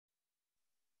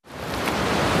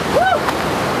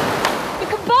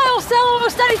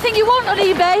anything you want on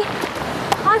eBay.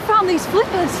 I found these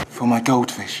flippers. For my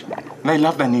goldfish. They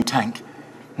love their new tank.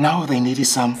 Now all they need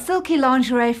is some silky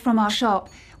lingerie from our shop.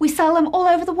 We sell them all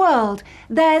over the world.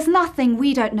 There's nothing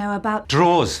we don't know about.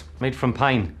 Drawers made from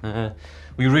pine.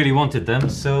 We really wanted them,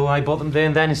 so I bought them there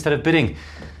and then instead of bidding.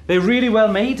 They're really well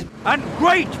made. And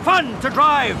great fun to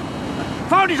drive.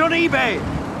 Found it on eBay.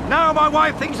 Now my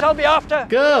wife thinks I'll be after.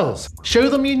 Girls, show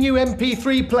them your new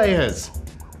MP3 players.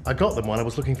 I got them when I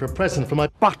was looking for a present for my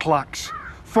battle axe,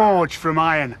 forged from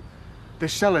iron. The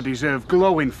seller deserved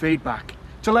glowing feedback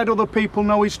to let other people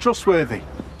know he's trustworthy.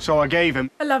 So I gave him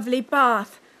a lovely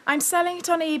bath. I'm selling it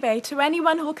on eBay to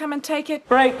anyone who'll come and take it.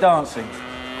 Break dancing.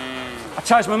 I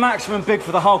charged my maximum bid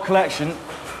for the whole collection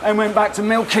and went back to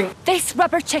milking. This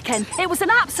rubber chicken, it was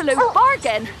an absolute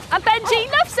bargain. And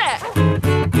Benji loves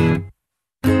it.